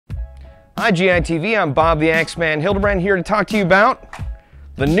Hi GITV, I'm Bob the Axeman Hildebrand here to talk to you about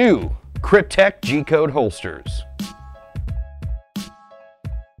the new Kryptek G-Code holsters.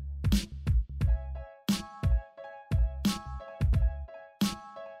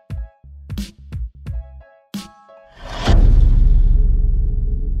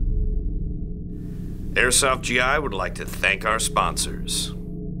 Airsoft GI would like to thank our sponsors.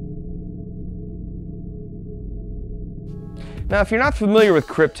 Now, if you're not familiar with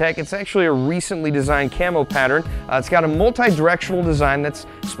Kryptek, it's actually a recently designed camo pattern. It's got a multi-directional design that's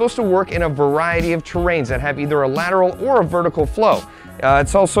supposed to work in a variety of terrains that have either a lateral or a vertical flow.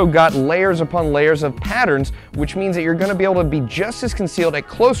 It's also got layers upon layers of patterns, which means that you're going to be able to be just as concealed at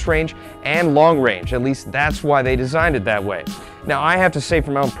close range and long range. At least that's why they designed it that way. Now, I have to say,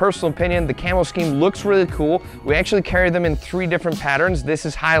 from my own personal opinion, the camo scheme looks really cool. We actually carry them in 3 different patterns. This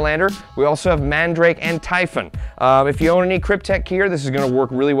is Highlander. We also have Mandrake and Typhon. If you own any Kryptek gear, this is going to work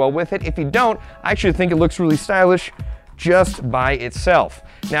really well with it. If you don't, I actually think it looks really stylish just by itself.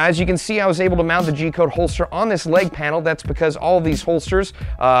 Now, as you can see, I was able to mount the G-Code holster on this leg panel. That's because all of these holsters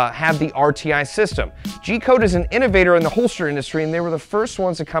have the RTI system. G-Code is an innovator in the holster industry, and they were the first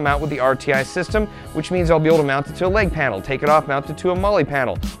ones to come out with the RTI system, which means I'll be able to mount it to a leg panel, take it off, mount it to a molly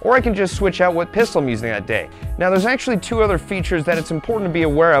panel, or I can just switch out what pistol I'm using that day. Now, there's actually 2 other features that it's important to be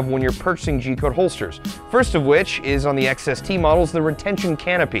aware of when you're purchasing G-Code holsters. First of which is on the XST models, the retention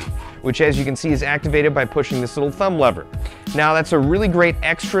canopy, which, as you can see, is activated by pushing this little thumb lever. Now, that's a really great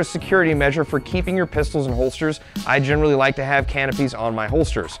extra security measure for keeping your pistols and holsters. I generally like to have canopies on my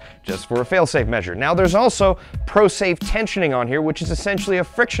holsters, just for a fail-safe measure. Now, there's also Pro-Safe tensioning on here, which is essentially a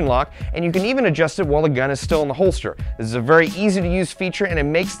friction lock, and you can even adjust it while the gun is still in the holster. This is a very easy-to-use feature, and it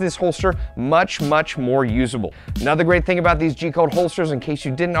makes this holster much more usable. Another great thing about these G-Code holsters, in case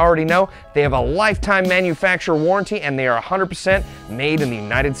you didn't already know, they have a lifetime manufacturer warranty, and they are 100% made in the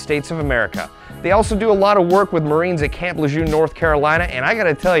United States of America. They also do a lot of work with Marines at Camp Lejeune, North Carolina, and I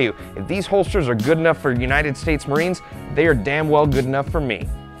gotta tell you, if these holsters are good enough for United States Marines, they are damn well good enough for me.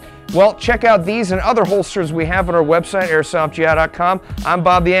 Well, check out these and other holsters we have on our website, airsoftgi.com. I'm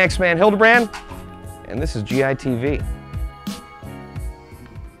Bob the Axeman Hildebrand, and this is GITV.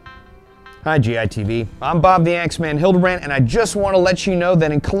 Hi GITV, I'm Bob the Axeman Hildebrand, and I just want to let you know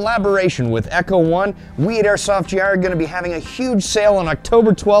that in collaboration with Echo One, we at Airsoft GI are going to be having a huge sale on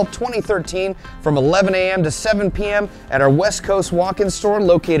October 12, 2013 from 11 a.m. to 7 p.m. at our West Coast walk-in store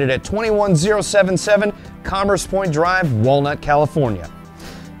located at 21077 Commerce Point Drive, Walnut, California.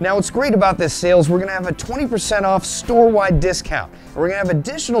 Now, what's great about this sale is we're going to have a 20% off store-wide discount, and we're going to have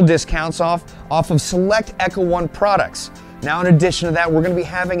additional discounts off of select Echo One products. Now, in addition to that, we're going to be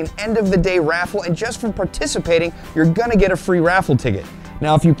having an end-of-the-day raffle, and just for participating, you're going to get a free raffle ticket.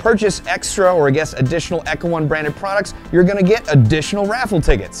 Now, if you purchase extra or, I guess, additional Echo One branded products, you're going to get additional raffle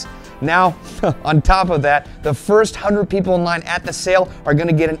tickets. Now, on top of that, the first 100 people in line at the sale are going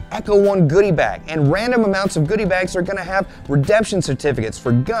to get an Echo One goodie bag, and random amounts of goodie bags are going to have redemption certificates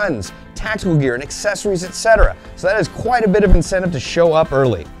for guns, tactical gear, and accessories, etc. So that is quite a bit of incentive to show up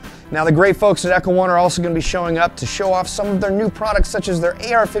early. Now, the great folks at Echo One are also going to be showing up to show off some of their new products, such as their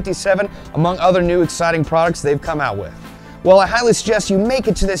AR-57, among other new exciting products they've come out with. Well, I highly suggest you make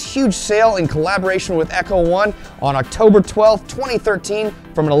it to this huge sale in collaboration with Echo One on October 12, 2013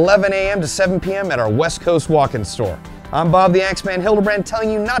 from 11 a.m. to 7 p.m. at our West Coast walk-in store. I'm Bob the Axeman Hildebrand telling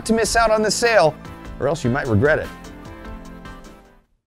you not to miss out on this sale, or else you might regret it.